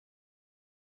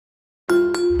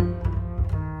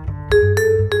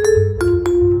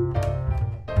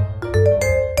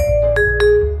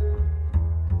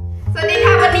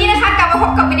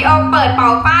ปิดเป๋า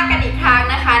ป้ากันอีกครั้ง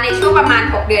นะคะในช่วงประมาณ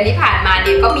6 เดือนที่ผ่านมาเ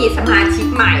นี่ยก็มีสมาชิก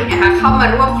ใหม่นะคะเข้ามา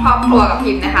ร่วมครอบครัวกับ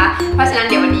พิมพ์นะคะเพราะฉะนั้น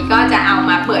เดี๋ยววันนี้ก็จะเอา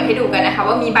มาเปิดให้ดูกันนะคะ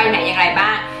ว่ามีใบไหนอย่างไรบ้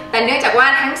างแต่เนื่องจากว่า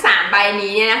ทั้ง3ใบ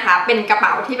นี้เนี่ยนะคะเป็นกระเป๋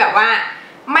าที่แบบว่า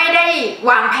ไม่ได้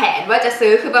วางแผนว่าจะซื้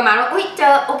อคือประมาณว่าอุ้ยเจ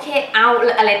อโอเคเอา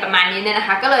อะไรประมาณนี้เนี่ยนะค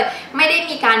ะก็เลยไม่ได้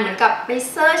มีการเหมือนกับไป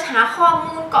เซิร์ชหาข้อ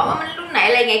มูลก่อนว่ามันรุ่นไหน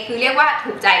อะไรไงคือเรียกว่า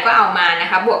ถูกใจก็เอามานะ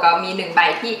คะบวกกับมี1ใบ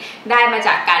ที่ได้มาจ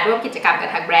ากการร่วมกิจกรรมกับ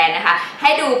ทางแบรนด์นะคะให้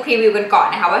ดูพรีวิวกันก่อน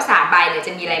นะคะว่า3ใบเนี่ยจ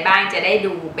ะมีอะไรบ้างจะได้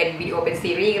ดูเป็นวิดีโอเป็น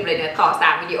ซีรีส์กันเลยเนื้อต่อ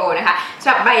3วิดีโอนะคะสำ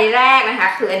หรับใบแรกนะคะ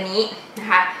คืออันนี้นะ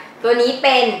คะตัวนี้เ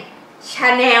ป็น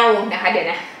Chanel นะคะเดี๋ยว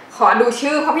นะขอดู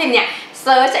ชื่อเพราะพิมเนี่ยเ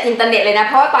ซิร์ชจากอินเทอร์เน็ตเลยนะเ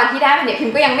พราะว่าตอนที่ได้เนี่ยพิ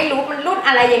มก็ยังไม่รู้มันรุ่น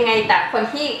อะไรยังไงแต่คน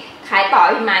ที่ขายต่อ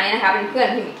พิมมาเนี่ยนะคะเป็นเพื่อน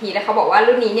พิมอีกทีแล้วเขาบอกว่า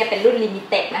รุ่นนี้เนี่ยเป็นรุ่นลิมิ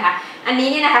เต็ดนะคะอันนี้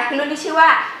เนี่ยนะคะคือรุ่นที่ชื่อว่า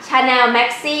Chanel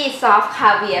Maxi Soft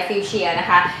Cavier Fuchia นะ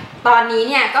คะตอนนี้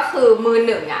เนี่ยก็คือมือ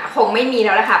หนึ่งอ่ะคงไม่มีแ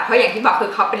ล้วละค่ะเพราะอย่างที่บอกคื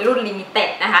อเขาเป็นรุ่นลิมิเต็ด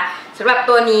นะคะสำหรับ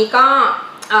ตัวนี้ก็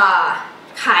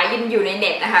ขายอยู่ในเ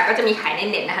น็ตนะคะก็จะมีขายใน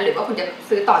เน็ตนะคะหรือว่าคุณจะ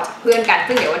ซื้อต่อจากเพื่อนกัน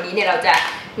ซึ่งเดี๋ยววันนี้เนี่ยเราจะ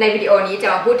ในวิดีโอนี้จะ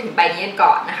มาพูดถึงใบนี้กัน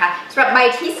ก่อนนะคะสำหรับใบ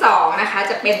ที่2นะคะ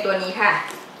จะเป็นตัวนี้ค่ะ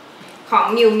ของ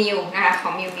มิวมิวนะคะขอ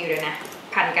งมิวมิวเลยนะ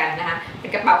พันกันนะคะเป็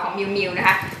นกระเป๋าของมิวมิวนะค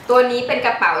ะตัวนี้เป็นก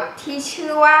ระเป๋าที่ชื่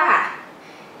อว่า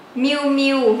มิว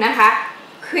มิวนะคะ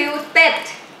Quilted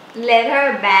Leather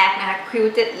Bag นะคะ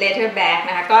Quilted Leather Bag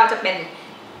นะคะก็จะเป็น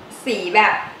สีแบ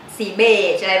บสีเบ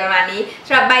จอะไรประมาณนี้ส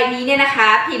ำหรับใบนี้เนี่ยนะคะ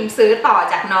พิมพ์ซื้อต่อ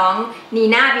จากน้องนี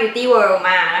น่า Beauty World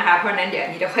มานะคะเพราะนั้นเดี๋ยว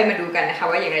นี้เราค่อยมาดูกันนะคะ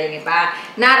ว่าอย่างไรยังไงบ้าง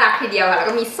น่ารักทีเดียวค่ะแล้ว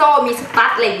ก็มีโซ่มีสตั๊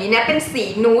ดอะไรอย่างนี้นะเป็นสี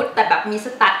นูดแต่แบบมีส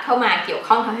ตั๊ดเข้ามาเกี่ยว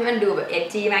ข้องทำให้มันดูแบบเอจ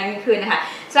จี้มากยิ่งขึ้นนะคะ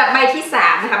สำหรับใบที่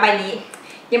3นะคะใบนี้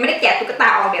ยังไม่ได้แกะตุ๊กตา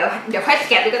ออกเดี๋ยวค่อย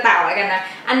แกะตุ๊กตาออกแล้วกันนะ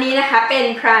อันนี้นะคะเป็น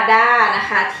Prada นะ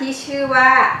คะที่ชื่อว่า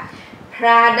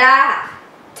Prada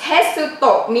เทสุโต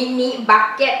ะมินิบัค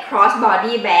เก็ตครอสบอ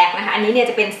ดี้แบ็กนะคะอันนี้เนี่ย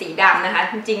จะเป็นสีดำนะคะ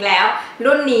จริงๆแล้ว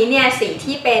รุ่นนี้เนี่ยสี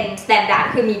ที่เป็นสแตนดาร์ด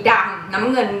คือมีดำน้ำ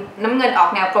เงินออก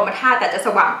แนวกรมท่าแต่จะส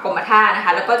ว่างกรมท่านะค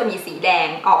ะแล้วก็จะมีสีแดง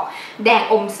ออกแดง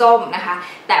อมส้มนะคะ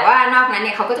แต่ว่านอกนั้นเ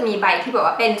นี่ยเขาก็จะมีใบที่บอก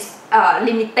ว่าเป็น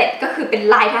ลิมิเต็ดก็คือเป็น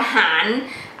ลายทหาร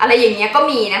อะไรอย่างเงี้ยก็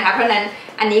มีนะคะเพราะนั้น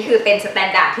อันนี้คือเป็นสแตน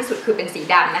ดาร์ดที่สุดคือเป็นสี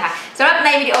ดำนะคะสำหรับใน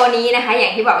วิดีโอนี้นะคะอย่า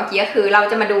งที่บอกเมื่อกี้ก็คือเรา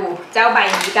จะมาดูเจ้าใบ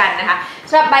นี้กันนะคะ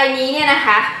สำหรับใบนี้เนี่ยนะค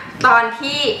ะตอน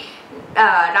ที่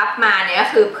รับมาเนี่ยก็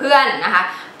คือเพื่อนนะคะ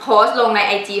โพสต์ลงใน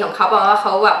IG ของเขาบอกว่าเข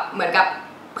าแบบเหมือนกับ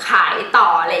ขายต่อ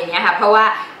อะไรอย่างเงี้ยค่ะเพราะว่า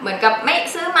เหมือนกับไม่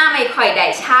ซื้อมาไม่ค่อยได้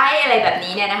ใช้อะไรแบบ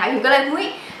นี้เนี่ยนะคะพิมก็เลยหุ้ย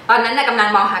ตอนนั้นกำลัง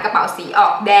มองหากระเป๋าสีออ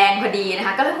กแดงพอดีนะค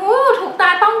ะก็เลยถูกตา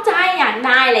ต้องใจอยากไ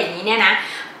ด้อะไรอย่างนี้เนี่ยนะ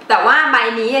แต่ว่าใบ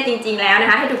นี้จริงๆแล้วนะ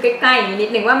คะให้ดูใกล้ๆนิด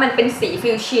นึงว่ามันเป็นสี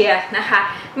ฟิวเชียนะคะ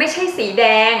ไม่ใช่สีแด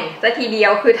งซะทีเดีย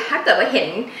วคือถ้าเกิดว่าเห็น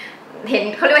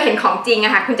เขาเรียกว่าเห็นของจริงอ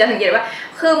ะค่ะคุณจะสังเกตว่า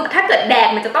คือถ้าเกิดแดง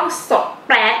มันจะต้องสดแ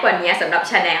ปรดกว่านี้สำหรับ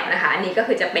Chanel นะคะอันนี้ก็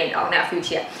คือจะเป็นออกแนวฟิวเ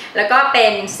ชียแล้วก็เป็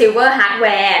นซิลเวอร์ฮาร์ดแว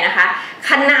ร์นะคะ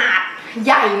ขนาดใ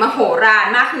หญ่มโหฬาร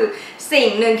มากคือสิ่ง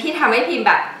หนึ่งที่ทำให้พิมพ์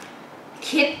แบบ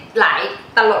คิดหลาย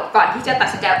ตลบก่อนที่จะตัด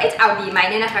สินใจว่าเอาดีไหม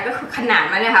เนี่ยนะคะก็คือขนาด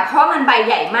มันนะคะเพราะมันใบ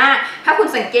ใหญ่มากถ้าคุณ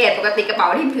สังเกตปกติกระเป๋า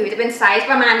ที่พิมพ์ถือจะเป็นไซส์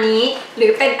ประมาณนี้หรื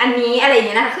อเป็นอันนี้อะไรอย่างเ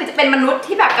งี้ยนะคะคือจะเป็นมนุษย์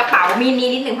ที่แบบกระเป๋ามินิ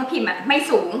นิดนึงเพราะพิมพ์ไม่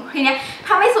สูงทีเนี้ย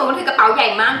ถ้าไม่สูงถือกระเป๋าใหญ่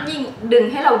มากยิ่งดึง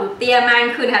ให้เราดูเตี้ยมาก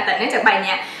ขึ้นค่ะแต่เนื่องจากใบเ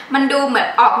นี้ยมันดูเหมือน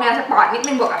ออกแนวสปอร์ตนิด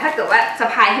นึงบวกกับถ้าเกิดว่าสะ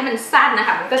พายให้มันสั้นนะค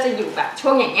ะมันก็จะอยู่แบบช่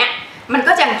วงอย่างเงี้ยมัน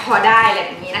ก็ยังพอได้อะไรแ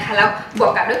บบนี้นะคะแล้วบว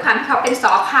กกับด้วยความที่เขาเป็นซ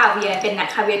อฟต์คาเวียร์เป็นหนัง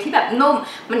คาเวียร์ที่แบบนุ่ม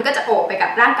มันก็จะโอบไปกับ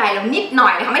ร่างกายเรานิดหน่อ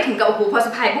ยนะคะไม่ถึงกับโอ้โหพอส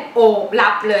ะพายปุ๊บโอบรั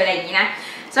บเลยอะไรอย่างนี้นะ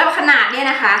สำหรับขนาดเนี่ย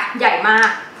นะคะใหญ่มาก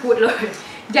พูดเลย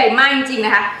ใหญ่มากจริงๆน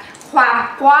ะคะความ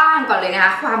กว้างก่อนเลยนะค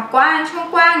ะความกว้างช่วง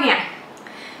กว้างเนี่ย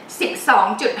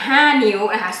 12.5 นิ้ว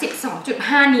นะคะ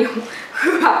 12.5 นิ้วคื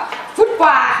อแบบฟุตก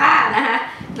ว่าค่ะนะคะ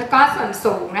แล้วก็ส่วน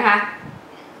สูงนะคะ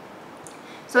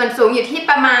ส่วนสูงอยู่ที่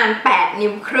ประมาณ8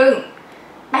 นิ้วครึ่ง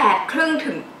8 ครึ่ง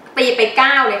ถึงตีไป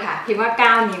9เลยค่ะพิมพ์ว่า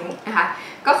9 นิ้วนะคะ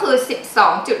ก็คือ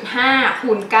 12.5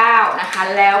 คูณ 9นะคะ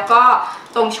แล้วก็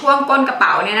ตรงช่วงก้นกระเป๋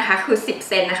าเนี่ยนะคะคือ10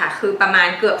 เซนนะคะคือประมาณ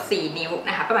เกือบ4 นิ้ว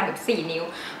นะคะประมาณถึง4 นิ้ว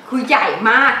คือใหญ่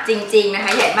มากจริงๆนะค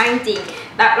ะใหญ่มากจริง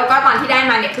ๆแล้วก็ตอนที่ได้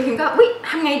มาเนี่ยคือพิมก็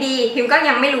ทำไงดีพิมก็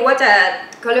ยังไม่รู้ว่าจะ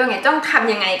เขาเรียกว่าไงต้องท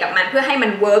ำยังไงกับมันเพื่อให้มั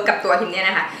นเวิร์กกับตัวพิมเนี่ย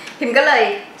นะคะพิมก็เลย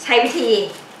ใช้วิธี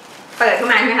เปิดขึ้น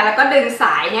มาใช่ไหมคะแล้วก็ดึงส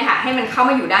ายเนี่ยค่ะให้มันเข้า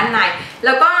มาอยู่ด้านในแ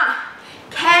ล้วก็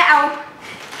แค่เอา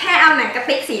หนังกระ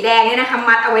ติกสีแดงเนี่ยนะคะ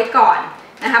มัดเอาไว้ก่อน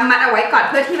นะคะมัดเอาไว้ก่อน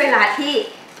เพื่อที่เวลาที่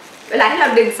เรา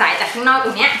ดึงสายจากข้างนอกต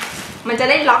รงเนี้ยมันจะ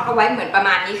ได้ล็อกเอาไว้เหมือนประม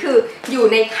าณนี้คืออยู่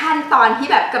ในขั้นตอนที่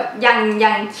แบบกับ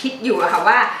ยังคิดอยู่อะค่ะ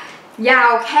ว่ายา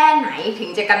วแค่ไหนถึง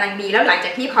จะกำลังดีแล้วหลังจา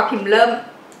กที่พอพิมพ์เริ่ม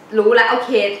รู้แล้วโอเค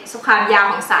ความยาว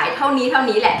ของสายเท่านี้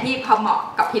แหละที่พอเหมาะ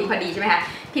กับพิมพ์พอดีใช่ไหมคะ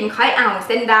พิมพ์ค่อยเอาเ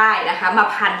ส้นได้นะคะมา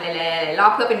พันเลยรอ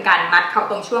บเพื่อเป็นการมัดเข้า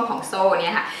ตรงช่วงของโซ่เ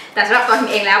นี่ยค่ะแต่สำหรับตัวพิม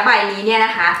เองแล้วใบนี้เนี่ยน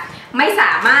ะคะไม่ส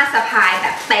ามารถสะพายแบ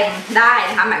บเต็มได้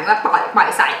นะคะหมายว่าปล่อย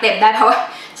สายเต็มได้เพราะ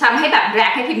ทำให้แบบแร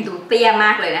กให้พิมพ์ดูเตี้ยม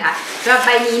ากเลยนะคะสำหรับใบ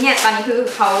นี้เนี่ยตอนนี้คือ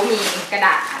เขามีกระด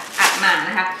าษอัดมา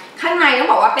นะคะข้างในต้อง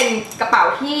บอกว่าเป็นกระเป๋า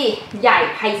ที่ใหญ่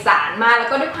ไพศาลมากแล้ว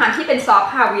ก็ด้วยความที่เป็นซอฟ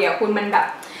ต์คาเวียร์คุณมันแบบ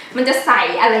มันจะใส่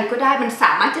อะไรก็ได้มันส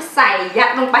ามารถจะใส่ยัด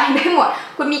ลงไปได้หมด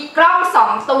คุณมีกล้อง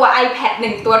2ตัว iPad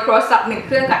 1ตัวโทรศัพท์1เค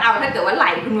รื่องก็เอาถ้าเกิดว่าไหล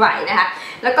คุณไหวนะคะ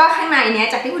แล้วก็ข้างในเนี้ย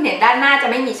จากที่คุณเห็นด้านหน้าจะ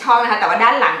ไม่มีช่องนะคะแต่ว่าด้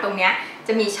านหลังตรงเนี้ยจ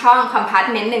ะมีช่องคอมพาร์ต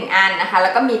เมนต์1อันนะคะแล้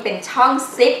วก็มีเป็นช่อง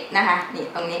ซิปนะคะนี่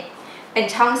ตรงนี้เป็น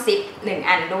ช่องซิป1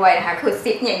อันด้วยนะคะคือ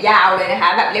ซิปเนี่ยยาวเลยนะคะ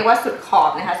แบบเรียกว่าสุดขอ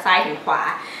บนะคะซ้ายถึงขวา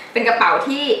เป็นกระเป๋า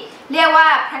ที่เรียกว่า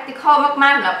practical มา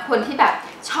กๆสำหรับคนที่แบบ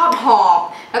ชอบหอบ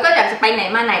แล้วก็อยากจะไปไหน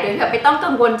มาไหนโดยที่แบบไม่ต้องกั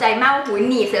งวลใจมากหู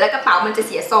หนีบเสร็จแล้วกระเป๋ามันจะเ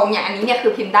สียทรงอย่างอันนี้เนี่ยคื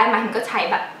อพิมพ์ได้มาพิมก็ใช้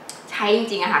แบบใช้จ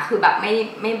ริงๆอะค่ะคือแบบไ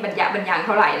ม่บรรยางเ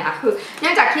ท่าไหร่นะคะคือเนื่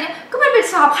องจากที่ก็มันเป็น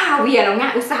ซอฟต์คาเวียร์แล้วไง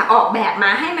อุตส่าห์ออกแบบม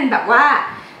าให้มันแบบว่า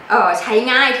ใช้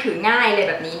ง่ายถือง่ายเลย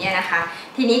แบบนี้เนี่ยนะคะ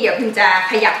ทีนี้เดี๋ยวพิมจะ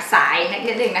ขยับสาย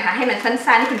นิดนึงนะคะให้มัน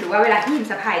สั้นๆให้คุณดูว่าเวลาที่พิม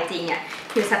สะพายจริงเนี่ย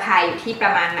พิมสะพายอยู่ที่ปร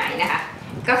ะมาณไหนนะคะ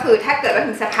ก็คือถ้าเกิดว่า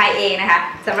พิมสะพายเองนะคะ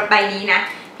สำหรับใบนี้นะ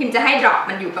พิมจะให้ดรอป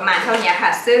มันอยู่ประมาณเท่านี้ค่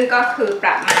ะซึ่งก็คือปร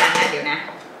ะมาณนะเดี๋ยวนะ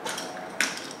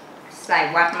ใส่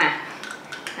วัดมา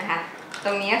นะคะต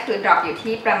รงนี้ก็คือดรอปอยู่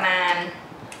ที่ประมาณ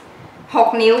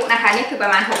6นิ้วนะคะนี่คือปร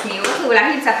ะมาณ6นิ้วก็คือเวลา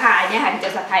ที่พิมสะพายเนี่ยค่ะพิมจ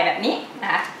ะสะพายแบบนี้น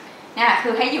ะคะเนี่ยคื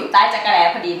อให้อยู่ใต้จักรแล้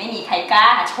พอดีไม่มีใครกล้า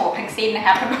โฉบทั้งสิ้นนะค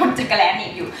ะเพราะโดนจักรแล้หนี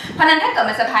บอยู่เพราะนั้นถ้าเกิด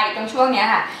มันสะพายตรงช่วงนี้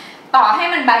ค่ะต่อให้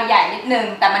มันใบใหญ่นิดนึง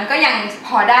แต่มันก็ยังพ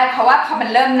อได้เพราะว่าพอมัน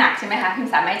เริ่มหนักใช่ไหมคะพิม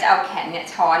สามารถจะเอาแขนเนี่ย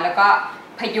ช้อนแล้วก็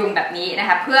พยุงแบบนี้นะค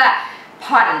ะเพื่อ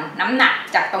ผ่อนน้ำหนัก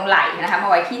จากตรงไหล่นะคะมา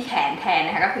ไว้ที่แขนแทนน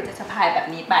ะคะก็คือจะสะพายแบบ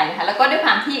นี้ไปนะคะแล้วก็ด้วยค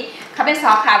วามที่เขาเป็นซ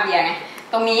อฟต์คาเวียร์ไง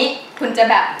ตรงนี้คุณจะ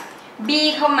แบบบี้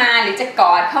เข้ามาหรือจะก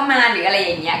อดเข้ามาหรืออะไรอ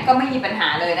ย่างเงี้ยก็ไม่มีปัญหา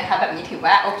เลยนะคะแบบนี้ถือ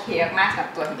ว่าโอเคมากสำหรับ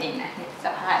ตัวเองนะส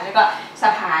ะพายแล้วก็สะ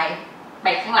พายไป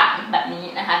ข้างหลังแบบนี้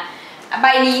นะคะใบ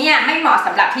นี้เนี่ยไม่เหมาะส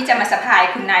ำหรับที่จะมาสะพาย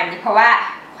คุณนายเพราะว่า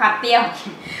ความเตี้ยของพิ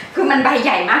มคือมันใบให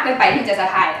ญ่มากเกินไปที่จะสะ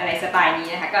พายอะไรสไตล์นี้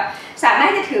นะคะก็สามาร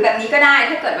ถจะถือแบบนี้ก็ได้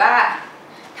ถ้าเกิดว่า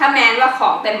ถ้าแม้ว่าขอ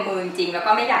งเต็มมือจริงแล้ว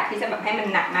ก็ไม่อยากที่จะแบบให้มัน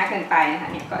หนักมากเกินไปนะคะ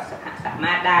เนี่ยก็สาม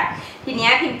ารถได้ทีนี้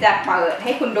พิมจะเปิดใ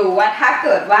ห้คุณดูว่าถ้าเ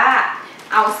กิดว่า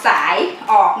เอาสาย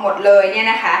ออกหมดเลยเนี่ย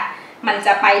นะคะมันจ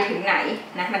ะไปถึงไหน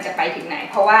นะมันจะไปถึงไหน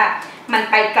เพราะว่ามัน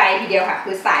ไปไกลทีเดียวค่ะ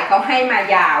คือสายเขาให้มา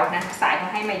ยาวนะสายเขา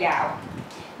ให้มายาว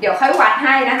เดี๋ยวค่อยวัดใ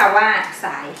ห้นะคะว่าส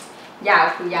ายยาว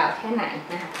คือยาวแค่ไหน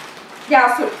นะคะยาว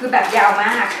สุดคือแบบยาวม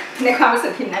ากในความรู้สึ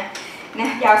กพิมนะ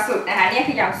ยาวสุดนะคะนี่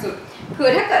คือยาวสุดคือ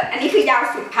ถ้าเกิดอันนี้คือยาว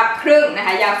สุดพับครึ่งนะค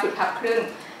ะยาวสุดพับครึ่ง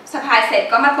สะพายเสร็จ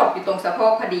ก็มาตกอยู่ตรงสะโพ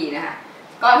กพอดีนะคะ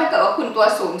ก็ถ้าเกิดว่าคุณตัว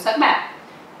สูงสักแบบ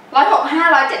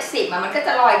165-170มันก็จ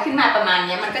ะลอยขึ้นมาประมาณ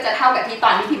นี้มันก็จะเท่ากับที่ต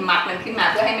อนที่พิมมัดมันขึ้นมา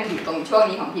เพื่อให้มันอยู่ตรงช่วง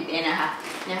นี้ของพิมเองนะคะ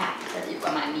เนี่ยค่ะจะอยู่ป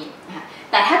ระมาณนี้นะคะ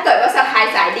แต่ถ้าเกิดว่าสะพาย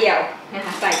สายเดี่ยวนะค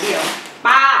ะสายเดี่ยว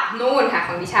ป้านู่นค่ะข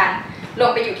องดิฉันลง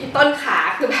ไปอยู่ที่ต้นขา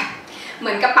คือแบบเห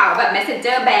มือนกระเป๋าแบบ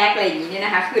messenger bag อะไรอย่างนี้เนี่ยน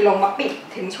ะคะคือลงมาปิด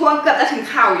ถึงช่วงเกือบจะถึง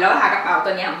เข่าอยู่แล้วค่ะกระเป๋าตั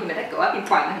วนี้ของพิมถ้าเกิดว่าพิม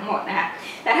ปล่อยมาทั้งหมดนะคะ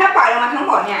แต่ถ้าปล่อยลงมาทั้ง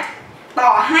หมดเนี่ยต่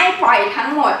อให้ปล่อยทั้ง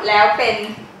หมดแล้วเป็น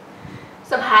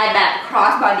สะพายแบบ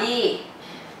cross body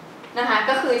นะคะ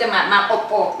ก็คือจะมาโอ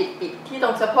บปิดที่ตร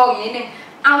งสะโพกนิดนึง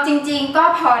เอาจริงๆก็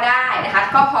พอได้นะคะ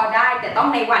ก็พอได้แต่ต้อง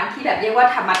ในวันที่แบบเรียกว่า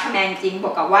ธรรมะทแมงจริงบ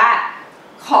วกกับว่า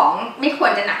ของไม่คว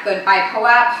รจะหนักเกินไปเพราะ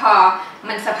ว่าพอ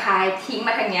มันสะพายทิ้งม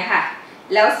าทางนี้ค่ะ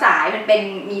แล้วสายมันเป็น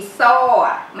มีโซ่อ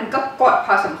ะมันก็กดพ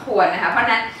อสมควรนะคะเพราะ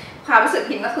นั้นความรู้สึก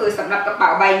พิมก็คือสำหรับกระเป๋า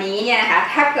ใบนี้เนี่ยนะคะ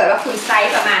ถ้าเกิดว่าคุณไซ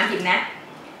ส์ประมาณพิมนะ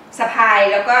สะพาย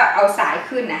แล้วก็เอาสาย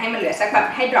ขึ้นนะให้มันเหลือสักแบบ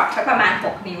ให้ดรอปสักประมาณ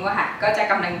6นิ้วอะค่ะก็จะ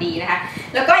กำลังดีนะคะ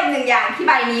แล้วก็อีกหนึ่งอย่างที่ใ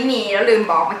บนี้มีแล้วลืม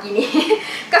บอกเมื่อกี้นี้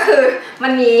ก็คือมั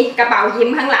นมีกระเป๋ายิ้ม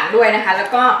ข้างหลังด้วยนะคะแล้ว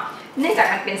ก็เนื่องจาก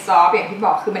มันเป็นซอฟต์อย่างที่บ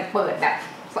อกคือมันเปิดแบบ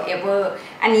forever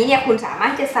อันนี้เนี่ยคุณสามาร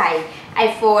ถจะใส่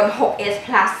iPhone 6s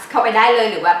Plus เข้าไปได้เลย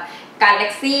หรือแบบ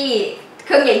Galaxy เค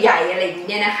รื่องใหญ่ๆอะไรอย่างนี้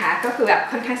เนี่ยนะคะก็คือแบบ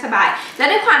ค่อนข้างสบายและ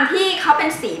ด้วยความที่เขาเป็น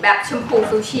สีแบบชมพู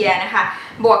ฟูเชียนะคะ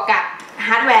บวกกับฮ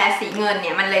าร์ดแวร์สีเงินเ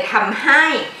นี่ยมันเลยทำให้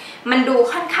มันดู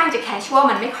ค่อนข้างจะแคชชวล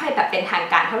มันไม่ค่อยแบบเป็นทาง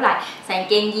การเท่าไหร่ใส่กาง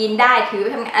เกงยีนได้ถือ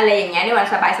ทำอะไรอย่างเงี้ยในวัน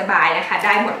สบายๆนะคะไ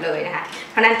ด้หมดเลยนะคะ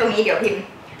เพราะนั้นตรงนี้เดี๋ยวพิม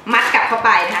มัดกลับเข้าไ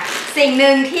ปนะคะสิ่งห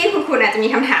นึ่งที่คุณอาจจะมี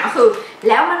คำถามก็คือ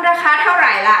แล้วมันราคาเท่าไห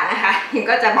ร่ล่ะนะคะพิม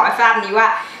ก็จะบอกทราบนี้ว่า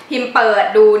พิมเปิด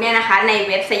ดูเนี่ยนะคะในเ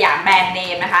ว็บสยามแบรนด์เน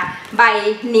มนะคะใบ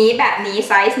นี้แบบนี้ไ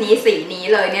ซส์นี้สีนี้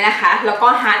เลยเนี่ยนะคะแล้วก็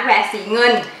ฮาร์ดแวร์สีเงิ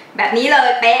นแบบนี้เลย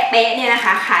เป๊ะๆเนี่ยนะค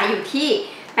ะขายอยู่ที่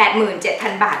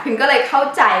87,000 บาทพิมก็เลยเข้า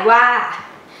ใจว่า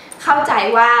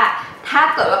ถ้า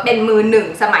เกิดว่าเป็นมือหนึ่ง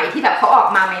สมัยที่แบบเขาออก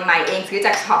มาใหม่ๆเองซื้อจ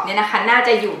ากช็อปเนี่ยนะคะน่าจ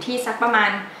ะอยู่ที่สักประมา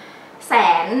ณ แส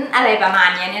นอะไรประมาณ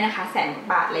นี้เนี่ยนะคะ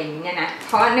100,000 บาทอะไรอย่างเงี้ยนะเ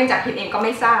พราะว่าเนื่องจากพิมเองก็ไ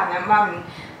ม่ทราบนะว่า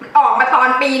มันออกมาตอน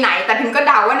ปีไหนแต่พิมก็เ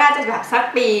ดาว่าน่าจะแบบสัก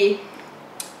ปี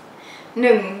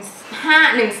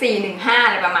1415อ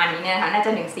ะไรประมาณนี้เนี่ยนะคะน่าจ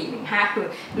ะ1415คือ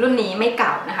รุ่นนี้ไม่เก่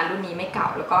านะคะรุ่นนี้ไม่เก่า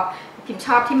แล้วก็พิมช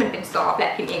อบที่มันเป็นซอฟต์แหล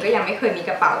ะพิมเองก็ยังไม่เคยมีก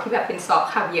ระเป๋าที่แบบเป็นซอฟต์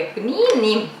คาเวียร์คือ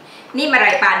นิ่มอะไร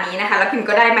ปานนี้นะคะแล้วพิม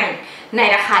ก็ได้มาใน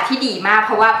ราคาที่ดีมากเ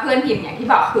พราะว่าเพื่อนพิมอย่างที่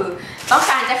บอกคือต้อง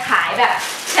การจะขายแบบ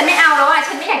ฉันไม่เอาแล้ว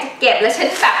ฉันไม่อยากจะเก็บแล้วฉัน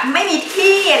แบบไม่มี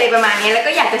ที่อะไรประมาณนี้แล้ว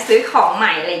ก็อยากจะซื้อของให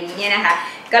ม่อะไรอย่างนี้นะคะ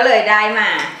ก็เลยได้มา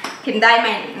พิมได้ม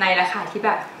าในราคาที่แ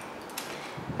บบ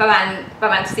ประ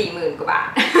มาณ40,000 กว่าบาท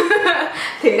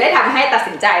ถึงได้ทำให้ตัด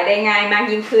สินใจได้ง่ายมาก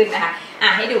ยิ่งขึ้นนะคะ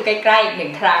ให้ดูใกล้ๆอีก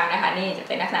1 ครั้งนะคะนี่จะเ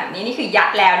ป็นลักษณะนี้นี่คือยัด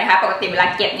แล้วนะคะปกติเวลา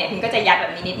เก็บเนี่ยพิมก็จะยัดแบ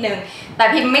บนี้นิดนึงแต่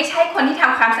พิมไม่ใช่คนที่ท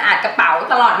ำความสะอาดกระเป๋า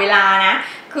ตลอดเวลานะ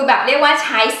คือแบบเรียกว่าใ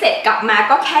ช้เสร็จกลับมา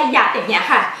ก็แค่ยัดอย่างเงี้ย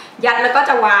ค่ะยัดแล้วก็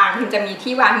จะวางพิมจะมี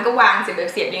ที่วางพิมก็วางเสียบเ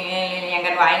รียง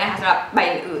กันไว้นะคะสำหรับใบ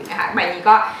อื่นๆนะคะใบนี้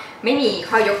ก็ไม่มี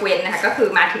ข้อยกเว้นนะคะก็คือ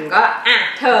มาถึงก็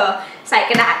เธอใส่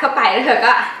กระดาษเข้าไปแล้วเธอ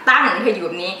ก็ตั้งเธออยู่แ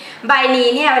บบนี้ใบนี้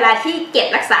เนี่ยเวลาที่เก็บ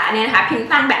รักษาเนี่ยนะคะพิม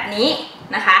ตั้งแบบนี้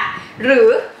นะคะหรือ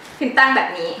พิมตั้งแบบ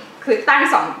นี้คือตั้ง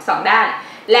สองด้าน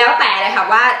แล้วแต่เลยค่ะ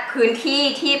ว่าพื้นที่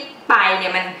ที่ไปเนี่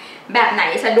ยมันแบบไหน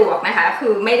สะดวกนะคะคื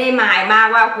อไม่ได้หมายมาก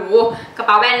ว่าโหกระเ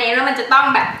ป๋าแบรนด์เนมแล้วมันจะต้อง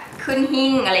แบบขึ้นหิ้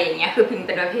งอะไรอย่างเงี้ยคือพิมเ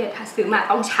ป็นประเภทถ้าซื้อมา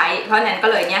ต้องใช้เพราะนั้นก็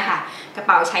เลยเนี่ยค่ะกระเ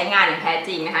ป๋าใช้งานอย่างแท้จ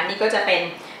ริงนะคะนี่ก็จะเป็น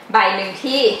ใบหนึ่ง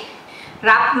ที่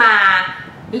รับมา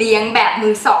เลี้ยงแบบมื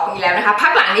อสองอีกแล้วนะคะพั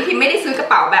กหลังนี้พิมไม่ได้ซื้อกระ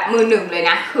เป๋าแบบมือหนึ่งเลย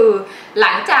นะคือห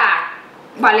ลังจาก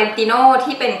วาเลนติโน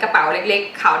ที่เป็นกระเป๋าเล็ก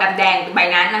ๆขาวดำแดงใบ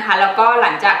นั้นนะคะแล้วก็ห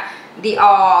ลังจากดีอ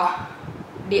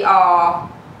อ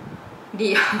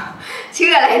ชื่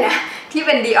ออะไรนะที่เ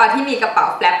ป็นดีออที่มีกระเป๋า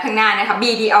แฟลปข้างหน้านะคะ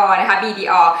BDO นะคะ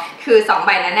BDO คือ2 ใบ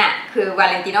นั้นน่ะคือวา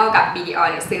เลนติโนกับ BDO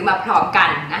เนี่ยซื้อมาพร้อมกัน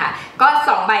นะคะก็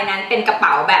2 ใบนั้นเป็นกระเป๋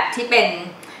าแบบที่เป็น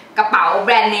กระเป๋าแบ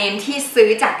รนด์เนมที่ซื้อ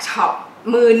จากช็อป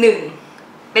มือหนึ่ง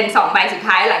เป็น2 ใบสุด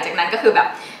ท้ายหลังจากนั้นก็คือแบบ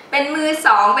เป็นมือ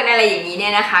2เป็นอะไรอย่างนี้เนี่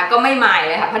ยนะคะก็ไม่ใหม่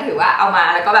เลยค่ะเพราะถือว่าเอามา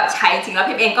แล้วก็แบบใช้จริงแล้ว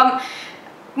พิมเองก็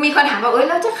มีคนถามว่า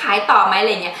เราจะขายต่อไหมอะไ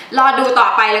รเงี้ยรอดูต่อ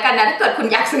ไปแล้วกันนะถ้าเกิดคุณ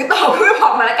อยากซื้อต่อก็บ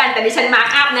อกมาแล้วกันแต่ดิฉันมาร์ก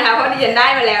อัพนะคะเพราะดิฉันได้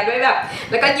มาแล้วด้วยแบบ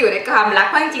แล้วก็อยู่ในความรัก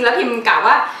เพราะจริงๆแล้วพิมกะ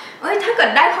ว่าถ้าเกิด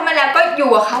ได้เขามาแล้วก็อยู่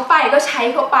กับเขาไปก็ใช้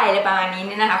เขาไปอะไรประมาณนี้เ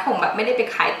นี่ยนะคะคงแบบไม่ได้ไป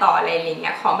ขายต่ออะไรอย่างเงี้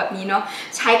ยของแบบนี้เนาะ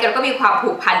ใช้กันแล้วก็มีความผู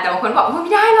กพันแต่บางคนบอกไ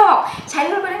ม่ได้หรอกใช้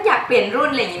รุ่นมันอยากเปลี่ยนรุ่น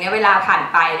อะไรอย่างเงี้ยเวลาผ่าน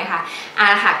ไปนะคะ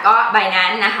ค่ะก็ใบนั้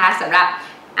นนะคะสำหรับ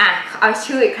เอา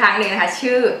ชื่ออีกครั้งหนึ่งนะคะ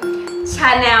ชื่อ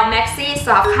Chanel Maxi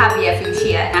Soft Cavier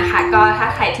Fuchia นะคะก็ถ้า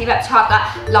ใครที่แบบชอบก็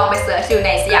ลองไปเสิร์ชดูใน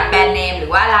สยามแบรนด์เนมหรื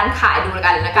อว่าร้านขายดูแล้ว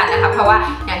กันนะคะเพราะว่า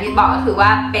อย่างที่บอกก็คือว่า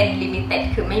เป็น limited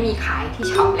คือไม่มีขายที่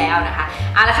ช็อปแล้วนะคะ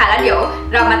ละค่ะแล้วเดี๋ยว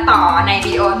เรามาต่อใน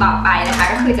วิดีโอต่อไปนะคะ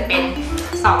ก็คือจะเป็น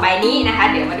2 ใบนี้นะคะ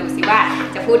เดี๋ยวมาดูซิว่า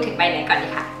จะพูดถึงใบไหนก่อนดี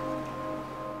คะ